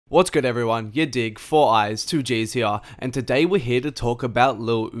What's good everyone, yadiiiig, 4 eyes, 2 G's here, and today we're here to talk about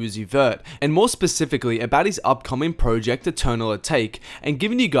Lil Uzi Vert, and more specifically about his upcoming project Eternal Atake, and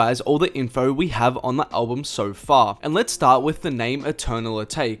giving you guys all the info we have on the album so far. And let's start with the name Eternal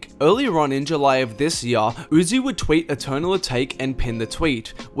Atake. Earlier on in July of this year, Uzi would tweet Eternal Atake and pin the tweet,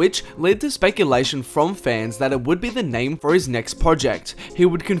 which led to speculation from fans that it would be the name for his next project. He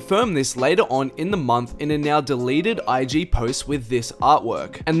would confirm this later on in the month in a now deleted IG post with this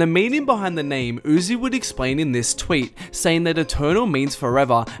artwork. And the meaning behind the name, Uzi would explain in this tweet, saying that eternal means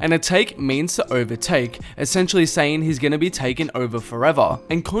forever and atake means to overtake, essentially saying he's gonna be taken over forever.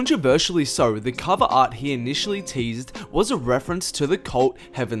 And controversially so, the cover art he initially teased was a reference to the cult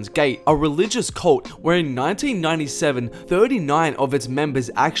Heaven's Gate, a religious cult where in 1997, 39 of its members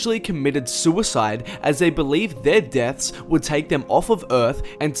actually committed suicide as they believed their deaths would take them off of Earth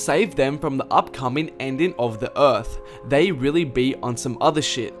and save them from the upcoming ending of the Earth. They really be on some other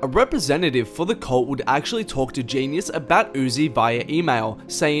shit. A representative for the cult would actually talk to Genius about Uzi via email,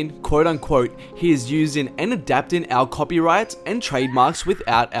 saying, quote unquote, he is using and adapting our copyrights and trademarks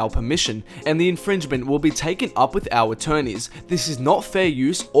without our permission, and the infringement will be taken up with our attorneys. This is not fair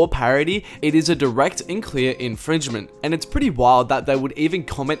use or parody, it is a direct and clear infringement. And it's pretty wild that they would even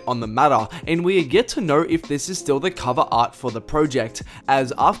comment on the matter, and we are yet to know if this is still the cover art for the project,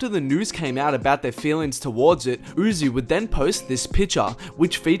 as after the news came out about their feelings towards it, Uzi would then post this picture,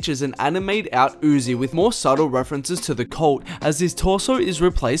 which features an animated out Uzi with more subtle references to the cult as his torso is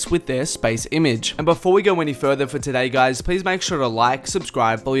replaced with their space image. And before we go any further for today guys, please make sure to like,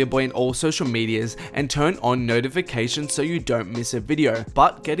 subscribe, follow your boy in all social medias, and turn on notifications so you don't miss a video.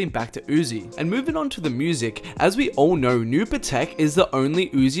 But getting back to Uzi, and moving on to the music, as we all know, Eternal Atake is the only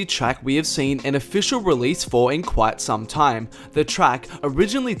Uzi track we have seen an official release for in quite some time. The track,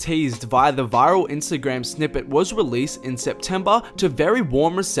 originally teased via the viral Instagram snippet, was released in September to very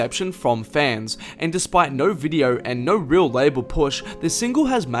warm reception from fans, and despite no video and no real label push, the single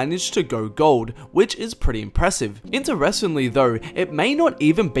has managed to go gold, which is pretty impressive. Interestingly though, it may not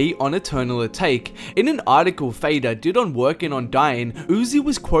even be on Eternal Atake. In an article Fader did on Working on Dying, Uzi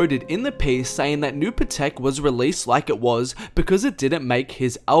was quoted in the piece saying that Eternal Atake was released like it was because it didn't make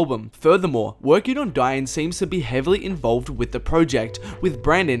his album. Furthermore, Working on Dying seems to be heavily involved with the project, with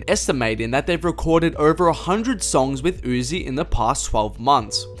Brandon estimating that they've recorded over 100 songs with Uzi in the past 12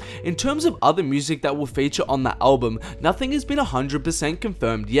 months. In terms of other music that will feature on the album, nothing has been 100%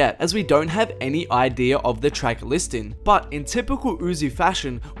 confirmed yet, as we don't have any idea of the track listing. But in typical Uzi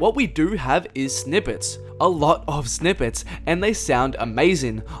fashion, what we do have is snippets. A lot of snippets, and they sound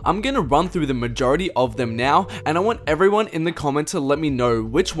amazing. I'm gonna run through the majority of them now, and I want everyone in the comments to let me know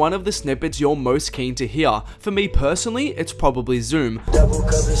which one of the snippets you're most keen to hear. For me personally, it's probably Zoom.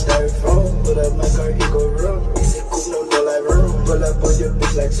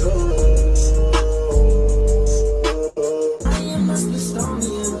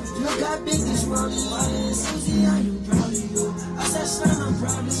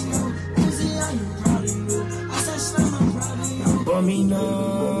 For me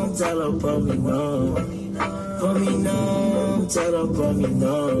no, tell her for me no. For me no, tell her for me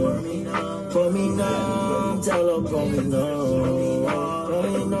no. For me no, tell her for me no. For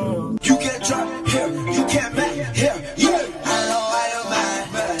me no. You can't drop here, you can't back here. Yeah, I know I am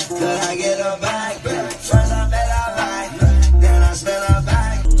mine. Till I get a bag. First I met a bag, then I spent a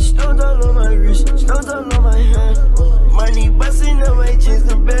bag. Stones all on my wrist, stones all on my hand. Money busting on my jeans,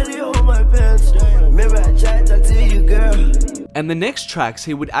 can barely hold my pants. Maybe I tried to tell you, girl. And the next tracks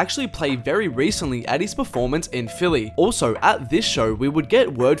he would actually play very recently at his performance in Philly. Also, at this show, we would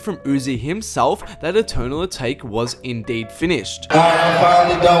get word from Uzi himself that Eternal Atake was indeed finished. I'm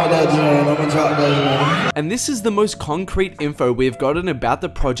finally done with that joint. I'm gonna drop that. And this is the most concrete info we've gotten about the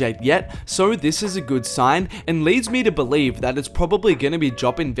project yet, so this is a good sign and leads me to believe that it's probably gonna be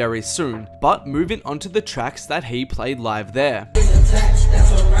dropping very soon. But moving on to the tracks that he played live there.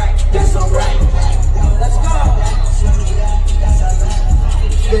 That's alright. That's alright. Let's go.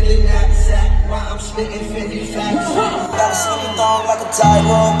 I'm spitting 50 facts. Got a skinny thong like a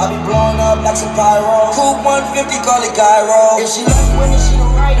Tyro. I be blowing up like some pyro. Coupe 150, call it gyro. If she left women, she the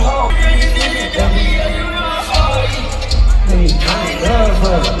right hoe.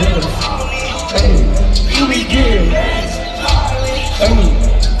 Hey, you be good.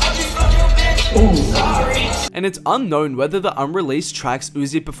 And it's unknown whether the unreleased tracks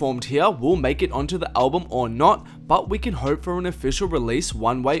Uzi performed here will make it onto the album or not, but we can hope for an official release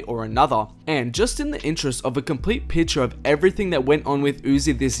one way or another. And just in the interest of a complete picture of everything that went on with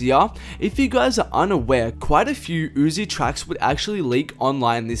Uzi this year, if you guys are unaware, quite a few Uzi tracks would actually leak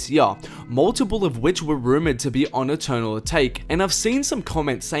online this year, multiple of which were rumored to be on Eternal Atake. And I've seen some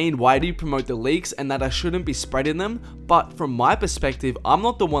comments saying why do you promote the leaks and that I shouldn't be spreading them, but from my perspective, I'm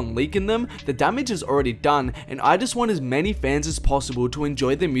not the one leaking them. The damage is already done, and I just want as many fans as possible to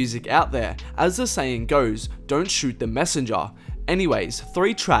enjoy the music out there. As the saying goes, don't shoot the messenger. Anyways,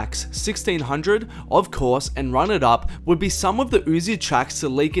 3 tracks, 1600, of course, and Run It Up would be some of the Uzi tracks to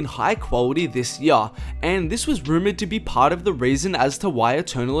leak in high quality this year, and this was rumored to be part of the reason as to why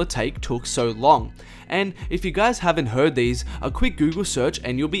Eternal Atake took so long. And if you guys haven't heard these, a quick Google search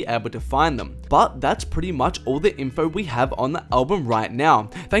and you'll be able to find them. But that's pretty much all the info we have on the album right now.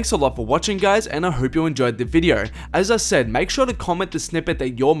 Thanks a lot for watching, guys, and I hope you enjoyed the video. As I said, make sure to comment the snippet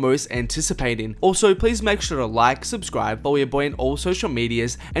that you're most anticipating. Also, please make sure to like, subscribe, follow your boy on all social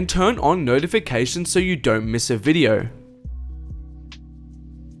medias, and turn on notifications so you don't miss a video.